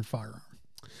drawing your firearm?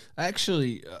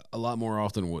 Actually, a lot more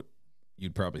often than what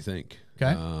you'd probably think.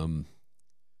 Okay.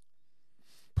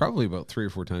 Probably about 3 or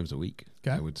 4 times a week,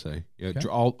 okay. I would say. Yeah, okay.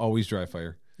 Always dry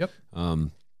fire. Yep.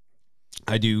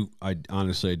 I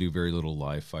honestly do very little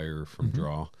live fire from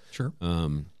draw. Sure.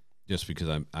 Just because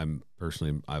I'm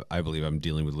personally, I believe I'm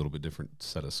dealing with a little bit different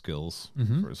set of skills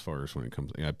for as far as when it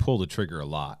comes. I pull the trigger a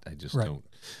lot. I just don't.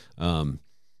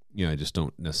 I just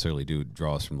don't necessarily do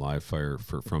draws from live fire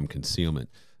from concealment.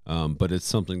 But it's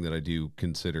something that I do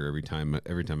consider every time I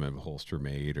have a holster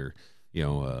made, or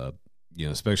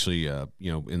especially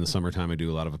in the summertime I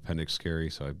do a lot of appendix carry,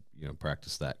 so I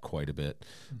practice that quite a bit.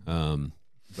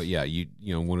 But yeah,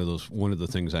 one of the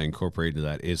things I incorporate into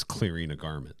that is clearing a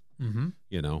garment. And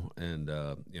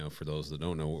for those that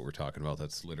don't know what we're talking about,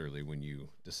 that's literally when you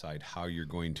decide how you're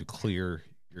going to clear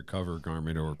your cover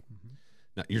garment, or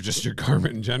not your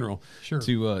garment in general, sure,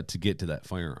 to get to that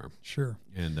firearm. Sure.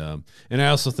 And I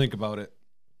also think about it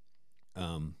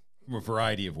from a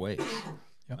variety of ways.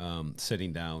 Yep.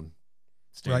 Sitting down,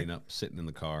 standing up, sitting in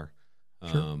the car.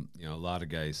 Sure. A lot of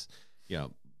guys,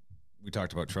 we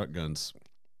talked about truck guns.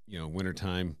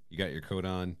 wintertime, you got your coat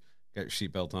on, got your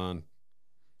seatbelt on,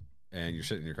 and you're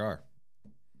sitting in your car.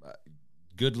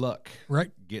 Good luck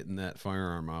getting that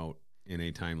firearm out in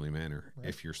a timely manner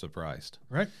if you're surprised.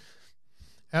 Right.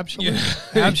 Absolutely.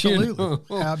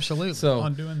 Absolutely. Absolutely. So,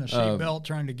 undoing the seatbelt,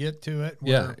 trying to get to it.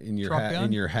 And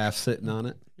you're half sitting on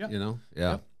it.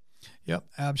 Yeah. Yep.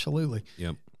 Absolutely.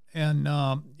 Yep. And,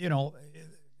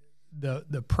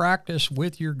 the practice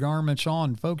with your garments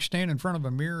on, folks, stand in front of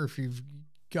a mirror. If you've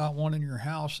got one in your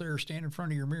house there, stand in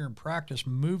front of your mirror and practice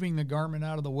moving the garment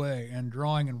out of the way and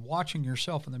drawing and watching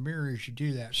yourself in the mirror as you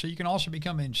do that. So you can also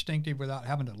become instinctive without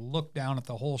having to look down at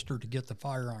the holster to get the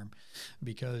firearm,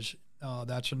 because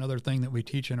that's another thing that we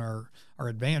teach in our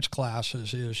advanced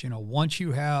classes is, once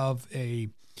you have a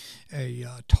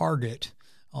target,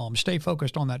 stay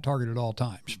focused on that target at all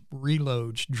times.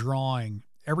 Reloads, drawing,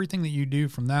 everything that you do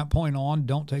from that point on,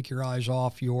 don't take your eyes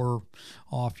off your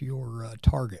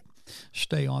target.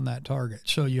 Stay on that target.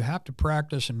 So you have to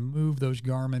practice and move those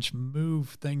garments, move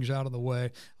things out of the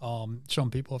way.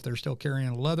 Some people, if they're still carrying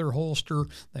a leather holster,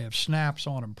 they have snaps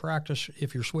on them. Practice,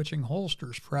 if you're switching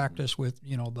holsters, practice with,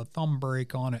 the thumb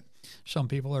brake on it. Some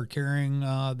people are carrying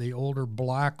the older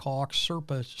Blackhawk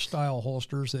Serpa style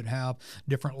holsters that have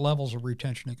different levels of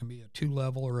retention. It can be a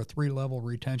 2-level or a 3-level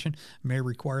retention. It may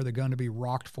require the gun to be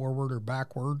rocked forward or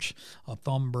backwards, a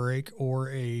thumb brake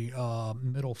or a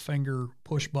middle finger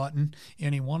push button.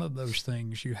 Any one of those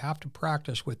things, you have to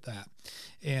practice with that.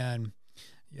 And,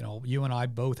 you and I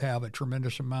both have a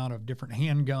tremendous amount of different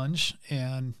handguns,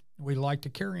 and we like to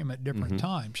carry them at different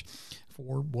times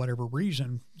for whatever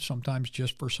reason, sometimes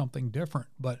just for something different,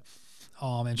 but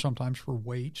and sometimes for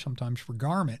weight, sometimes for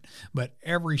garment. But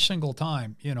every single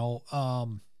time,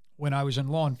 when I was in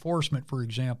law enforcement, for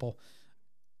example,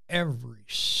 every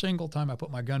single time I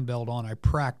put my gun belt on, I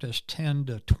practiced 10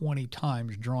 to 20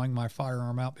 times drawing my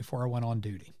firearm out before I went on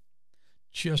duty,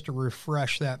 just to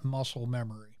refresh that muscle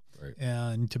memory. Right.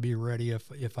 And to be ready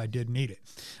if I did need it.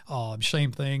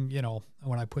 Same thing,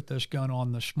 when I put this gun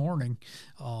on this morning,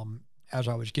 as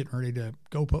I was getting ready to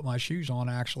go put my shoes on,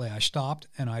 actually, I stopped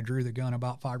and I drew the gun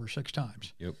about 5 or 6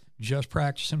 times. Yep. Just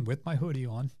practicing with my hoodie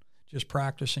on, just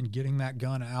practicing getting that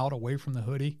gun out away from the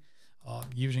hoodie,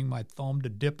 using my thumb to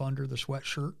dip under the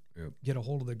sweatshirt, get a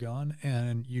hold of the gun,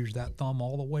 and use that thumb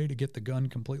all the way to get the gun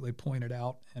completely pointed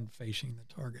out and facing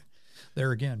the target.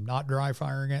 There again, not dry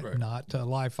firing it, not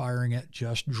live firing it,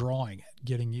 just drawing it,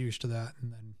 getting used to that,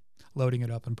 and then loading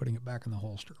it up and putting it back in the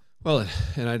holster. Well,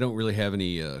 and I don't really have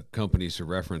any companies to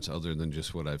reference other than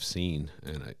just what I've seen,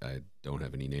 and I don't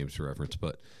have any names to reference,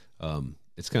 but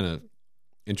it's kind of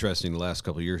interesting. The last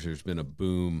couple of years, there's been a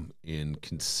boom in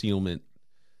concealment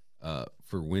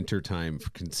for wintertime, for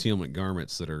concealment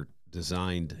garments that are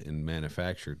designed and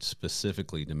manufactured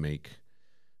specifically to make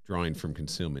drawing from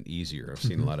concealment easier. I've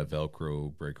seen a lot of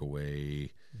Velcro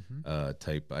breakaway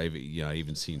type. I've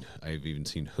even seen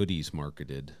hoodies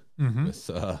marketed with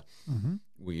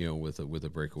with a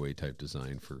breakaway type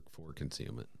design for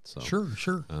concealment. So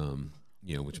sure.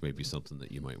 Which may be something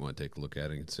that you might want to take a look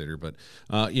at and consider. But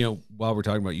while we're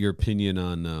talking about your opinion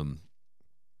on,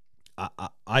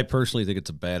 I personally think it's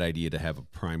a bad idea to have a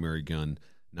primary gun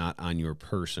not on your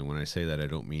person. When I say that, I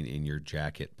don't mean in your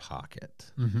jacket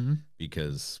pocket,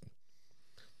 because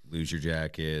lose your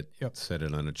jacket, set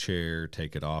it on a chair,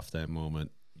 take it off that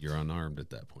moment, you're unarmed at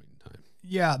that point in time.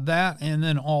 Yeah, that, and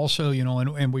then also,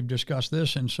 and we've discussed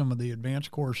this in some of the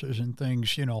advanced courses and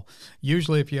things,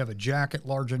 usually if you have a jacket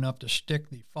large enough to stick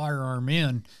the firearm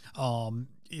in,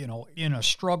 in a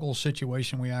struggle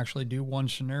situation, we actually do one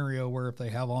scenario where if they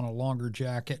have on a longer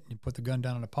jacket, you put the gun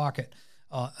down in a pocket,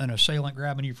 an assailant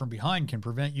grabbing you from behind can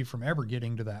prevent you from ever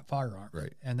getting to that firearm.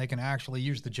 Right. And they can actually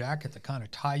use the jacket to kind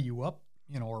of tie you up,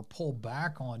 or pull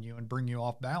back on you and bring you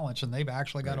off balance. And they've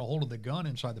actually got a hold of the gun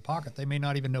inside the pocket. They may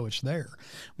not even know it's there,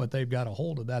 but they've got a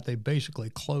hold of that. They've basically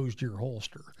closed your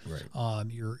holster,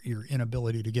 your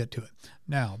inability to get to it.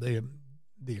 Now, the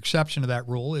exception to that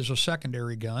rule is a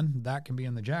secondary gun. That can be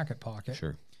in the jacket pocket.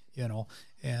 Sure.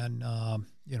 And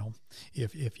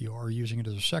if you are using it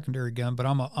as a secondary gun, but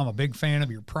I'm a big fan of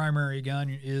your primary gun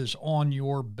is on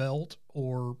your belt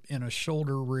or in a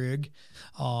shoulder rig,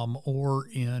 or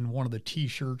in one of the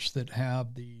T-shirts that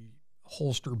have the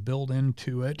holster built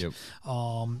into it. Yep.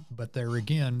 But there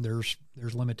again, there's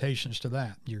limitations to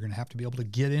that. You're going to have to be able to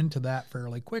get into that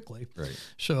fairly quickly. Right.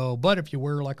 So, but if you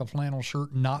wear like a flannel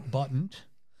shirt not buttoned,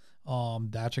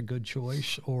 that's a good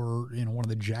choice. Or, one of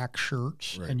the Jack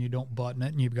shirts and you don't button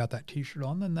it and you've got that T-shirt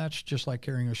on, then that's just like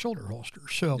carrying a shoulder holster.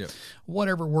 So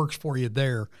whatever works for you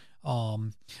there.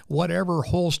 Whatever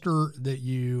holster that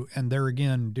you, and there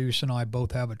again, Deuce and I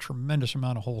both have a tremendous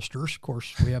amount of holsters. Of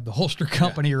course, we have the holster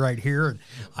company right here. And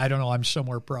I don't know, I'm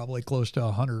somewhere probably close to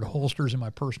 100 holsters in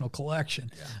my personal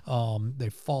collection. They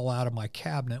fall out of my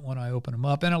cabinet when I open them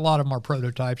up. And a lot of them are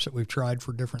prototypes that we've tried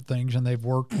for different things, and they've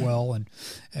worked well.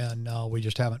 And we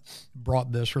just haven't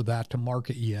brought this or that to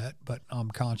market yet. But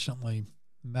I'm constantly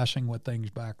messing with things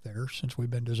back there since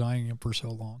we've been designing them for so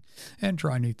long and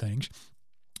try new things.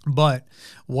 But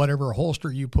whatever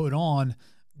holster you put on,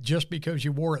 just because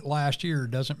you wore it last year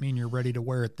doesn't mean you're ready to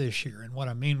wear it this year. And what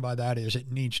I mean by that is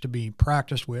it needs to be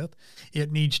practiced with.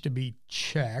 It needs to be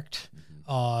checked.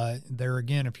 There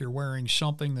again, if you're wearing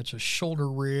something that's a shoulder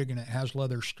rig and it has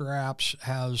leather straps,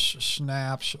 has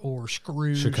snaps or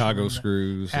screws. Chicago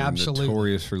screws, absolutely.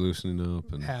 Notorious for loosening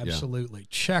up. And, absolutely.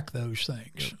 Check those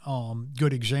things.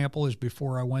 Good example is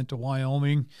before I went to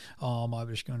Wyoming, I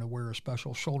was going to wear a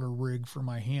special shoulder rig for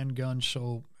my handgun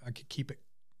so I could keep it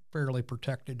fairly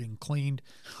protected and cleaned.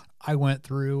 I went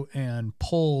through and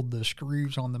pulled the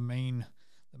screws on the main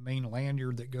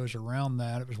lanyard that goes around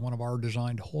that. It was one of our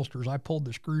designed holsters. I pulled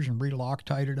the screws and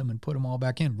re-Loctited them and put them all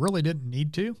back in. Really didn't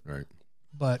need to, right?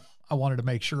 But I wanted to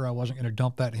make sure I wasn't going to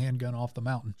dump that handgun off the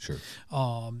mountain. Sure.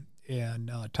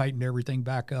 And tightened everything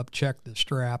back up, checked the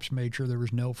straps, made sure there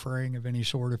was no fraying of any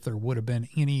sort. If there would have been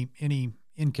any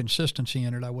inconsistency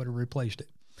in it, I would have replaced it.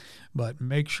 But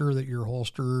make sure that your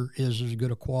holster is as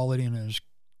good a quality and as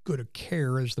good a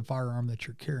care as the firearm that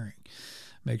you're carrying.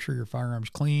 Make sure your firearm's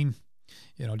clean.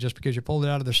 Just because you pulled it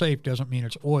out of the safe doesn't mean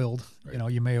it's oiled.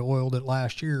 Right. You may have oiled it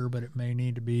last year, but it may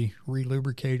need to be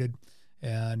re-lubricated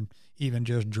and even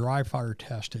just dry fire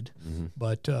tested. Mm-hmm.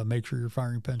 But make sure your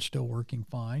firing pin's still working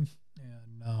fine,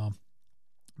 and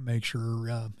make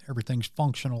sure everything's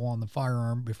functional on the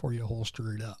firearm before you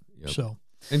holster it up. Yep. So,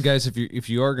 and guys, if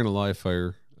you are going to live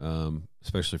fire,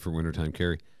 especially for wintertime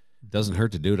carry, it doesn't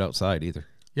hurt to do it outside either.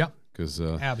 Yeah. Because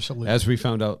absolutely, as we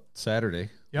found out Saturday,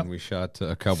 yep. when we shot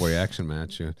a cowboy action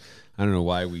match, I don't know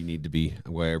why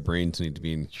our brains need to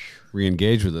be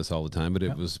re-engaged with us all the time, but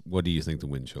it was. What do you think the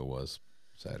wind chill was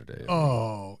Saturday?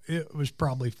 Oh, it was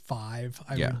probably 5,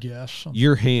 I would guess.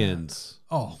 Your hands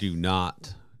like do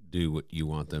not do what you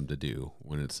want them to do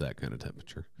when it's that kind of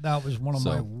temperature. That was one of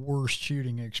my worst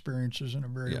shooting experiences in a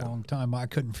very long time. I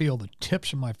couldn't feel the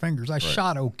tips of my fingers. I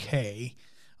shot okay.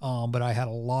 But I had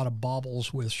a lot of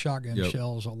bobbles with shotgun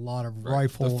shells, a lot of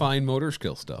rifle. The fine motor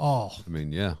skill stuff. Oh. I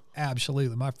mean, yeah.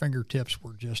 Absolutely. My fingertips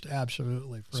were just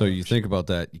absolutely froze. So you think about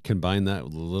that, you combine that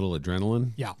with a little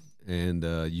adrenaline. Yeah. And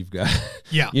you've got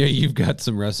you've got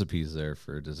some recipes there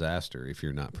for a disaster if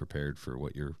you're not prepared for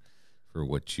what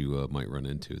you might run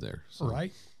into there. So.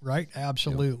 Right.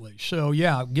 Absolutely. Yep. So,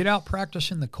 get out,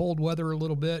 practice in the cold weather a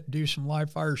little bit, do some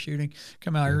live fire shooting.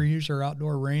 Come out here, use our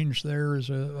outdoor range there is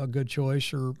a good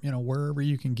choice, or, wherever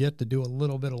you can get to do a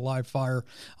little bit of live fire.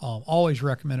 Always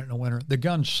recommend it in the winter. The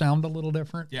guns sound a little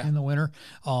different in the winter.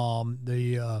 I don't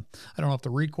know if the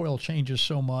recoil changes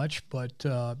so much, but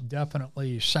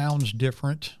definitely sounds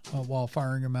different while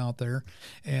firing them out there.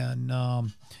 And,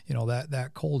 that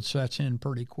cold sets in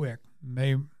pretty quick.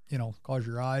 May, cause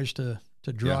your eyes to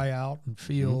dry out and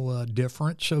feel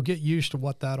different. So get used to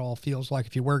what that all feels like.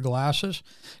 If you wear glasses,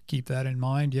 keep that in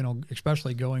mind,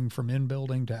 especially going from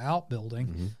in-building to out-building.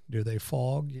 Mm-hmm. Do they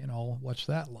fog? What's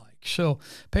that like? So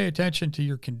pay attention to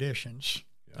your conditions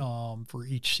for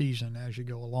each season as you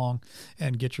go along,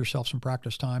 and get yourself some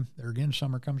practice time. There again,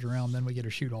 summer comes around, then we get to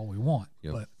shoot all we want.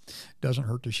 Yep. But it doesn't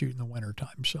hurt to shoot in the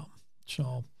wintertime.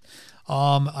 So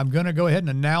I'm going to go ahead and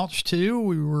announce too.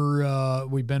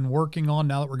 We've been working on,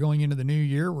 now that we're going into the new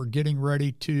year, we're getting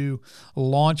ready to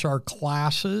launch our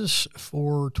classes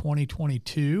for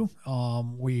 2022.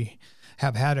 We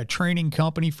have had a training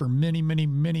company for many, many,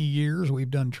 many years.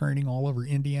 We've done training all over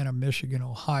Indiana, Michigan,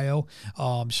 Ohio.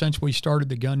 Since we started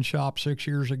the gun shop 6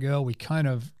 years ago, we kind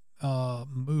of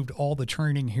moved all the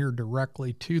training here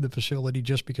directly to the facility,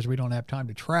 just because we don't have time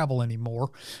to travel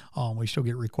anymore. We still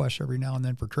get requests every now and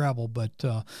then for travel, but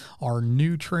our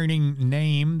new training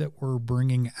name that we're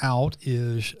bringing out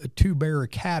is Two Bear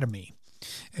Academy.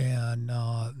 And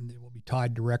it will be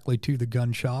tied directly to the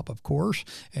gun shop, of course,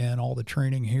 and all the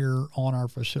training here on our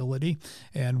facility.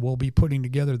 And we'll be putting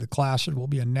together the classes. We'll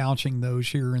be announcing those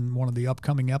here in one of the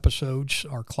upcoming episodes,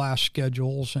 our class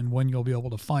schedules, and when you'll be able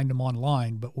to find them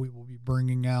online. But we will be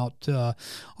bringing out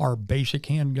our basic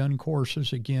handgun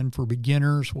courses again for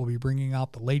beginners. We'll be bringing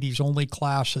out the ladies-only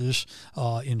classes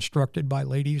instructed by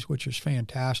ladies, which is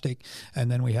fantastic. And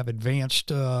then we have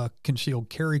advanced concealed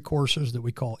carry courses that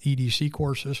we call EDC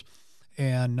courses.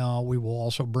 And we will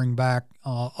also bring back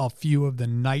a few of the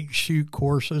night shoot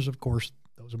courses. Of course,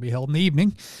 those Those will be held in the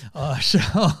evening.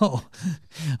 And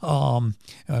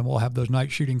we'll have those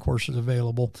night shooting courses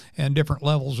available and different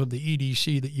levels of the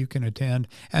EDC that you can attend.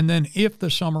 And then if the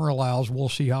summer allows, we'll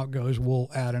see how it goes. We'll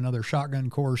add another shotgun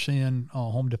course in,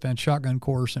 home defense shotgun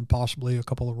course, and possibly a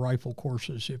couple of rifle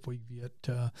courses if we get,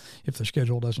 if the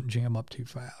schedule doesn't jam up too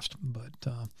fast. But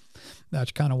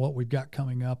that's kind of what we've got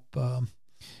coming up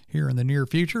here in the near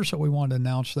future. So we wanted to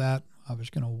announce that. I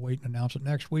was going to wait and announce it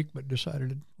next week, but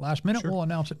decided last minute we'll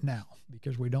announce it now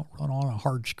because we don't run on a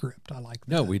hard script. I like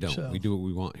that. No, we don't. So we do what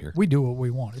we want here. we do what we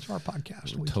want. It's our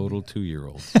podcast. We're total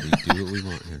 2-year-olds. We do what we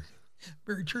want here.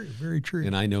 Very true. Very true.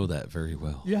 And I know that very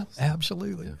well. Yeah,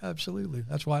 absolutely. Yeah. Absolutely.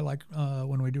 That's why I like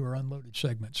when we do our unloaded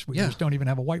segments. We just don't even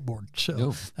have a whiteboard.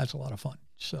 So that's a lot of fun.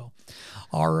 So,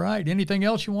 all right. Anything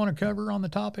else you want to cover on the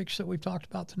topics that we've talked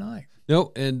about tonight?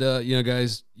 No, and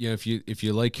guys, if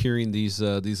you like hearing these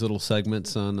little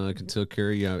segments on concealed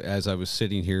carry, as I was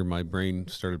sitting here, my brain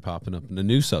started popping up into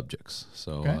new subjects.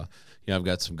 So, I've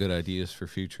got some good ideas for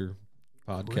future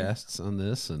podcasts on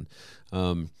this, and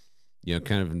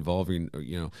kind of involving,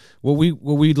 what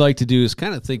we'd like to do is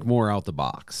kind of think more out the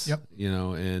box. Yep.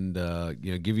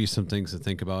 And give you some things to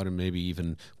think about, and maybe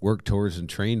even work towards and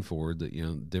train for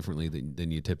that, differently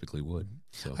than you typically would.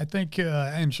 So I think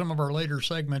in some of our later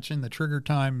segments in the Trigger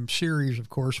Time series, of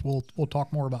course, we'll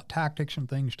talk more about tactics and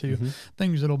things too,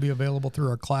 things that'll be available through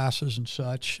our classes and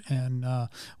such, and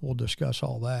we'll discuss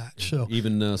all that. So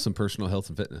even some personal health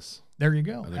and fitness. There you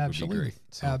go. I think Absolutely. would be great.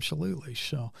 So. Absolutely.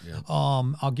 So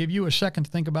I'll give you a second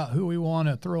to think about who we want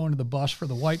to throw into the bus for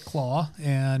the White Claw.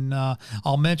 And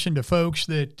I'll mention to folks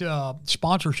that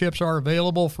sponsorships are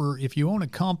available for if you own a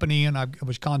company. And I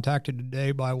was contacted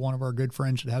today by one of our good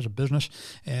friends that has a business,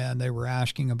 and they were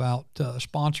asking about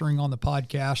sponsoring on the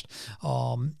podcast.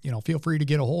 Feel free to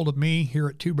get a hold of me here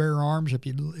at Two Bear Arms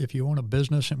if you own a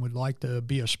business and would like to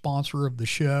be a sponsor of the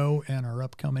show and our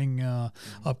upcoming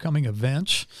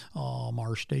events.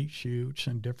 Our state shoots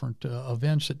and different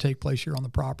events that take place here on the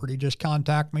property. Just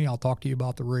contact me. I'll talk to you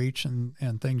about the rates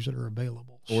and things that are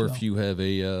available. Or if you have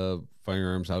a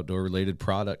firearms outdoor related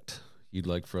product you'd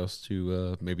like for us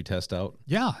to maybe test out,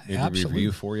 maybe absolutely.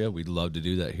 review for you, we'd love to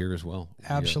do that here as well.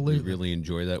 Absolutely. We really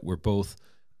enjoy that. We're both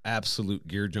absolute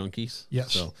gear junkies.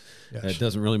 Yes. So it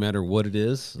doesn't really matter what it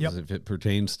is. Yep. If it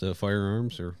pertains to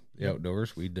firearms or the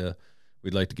outdoors, we'd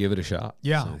like to give it a shot.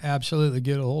 Yeah, so. Absolutely.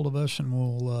 Get a hold of us, and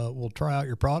we'll try out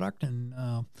your product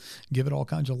and give it all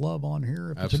kinds of love on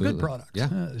here if it's a good product.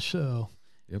 Yeah. So,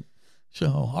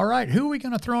 all right, who are we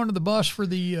going to throw into the bus for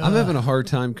the? I'm having a hard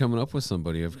time coming up with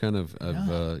somebody. I've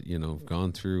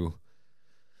gone through.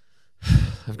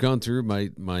 I've gone through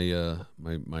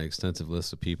my extensive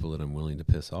list of people that I'm willing to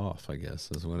piss off, I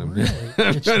guess, is what I'm really?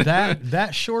 It's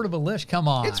that short of a list. Come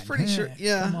on. It's pretty short.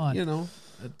 Yeah. Come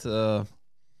on.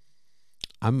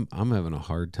 I'm having a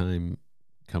hard time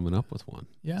coming up with one.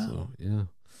 Yeah. So,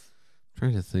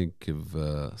 trying to think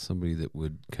of somebody that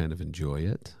would kind of enjoy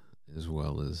it, as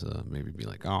well as maybe be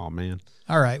like, oh man.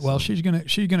 All right. Well, she's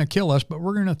gonna kill us, but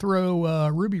we're gonna throw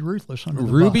Ruby Ruthless under the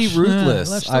bus. Ruby Ruthless.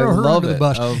 Let's throw her love under it. the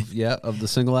bus. Of the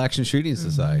Single Action Shooting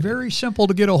Society. Very simple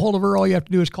to get a hold of her. All you have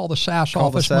to do is call the SAS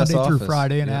office Monday through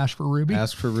Friday and ask for Ruby.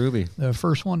 Ask for Ruby. The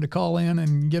first one to call in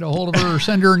and get a hold of her or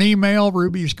send her an email.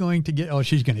 Ruby's going to get. Oh,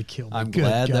 she's going to kill me. I'm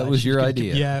glad that was your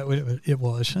idea. It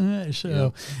was.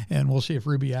 And we'll see if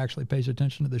Ruby actually pays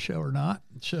attention to the show or not.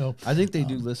 So I think they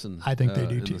do listen. I think they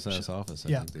do too. In the SAS office. I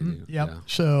think they do. Yep. Yeah.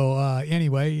 So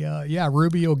anyway,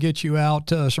 Ruby will get you out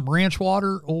some ranch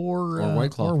water or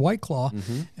White Claw.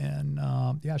 And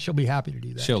she'll be happy to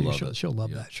do that. She'll too. love it. She'll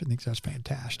love that. She thinks that's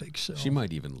fantastic. So she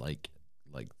might even like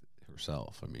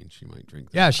herself. I mean, she might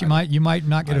drink that. Yeah, she might. You might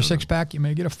not get a 6-pack. You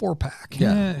may get a 4-pack.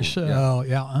 Yeah.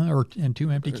 Or 2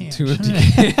 empty cans. 2 empty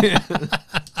cans.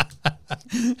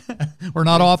 We're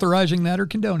not authorizing that or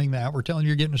condoning that. We're telling you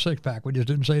you're getting a 6-pack. We just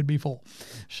didn't say it'd be full.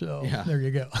 So there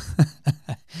you go.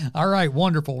 All right,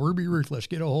 wonderful. Ruby Ruthless,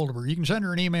 get a hold of her. You can send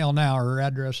her an email now. Her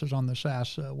address is on the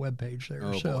SAS webpage there.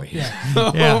 Oh, boy.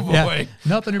 Yeah.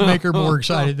 Nothing would make her more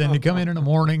excited than to come in the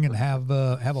morning and have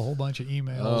a whole bunch of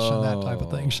emails and that type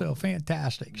of thing. So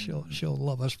fantastic. She'll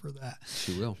love us for that.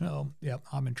 She will. So,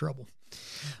 I'm in trouble.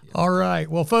 All right.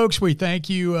 Well, folks, we thank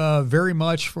you very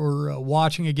much for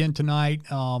watching again tonight.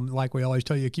 Like we always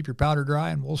tell you, keep your powder dry,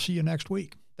 and we'll see you next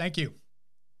week. Thank you.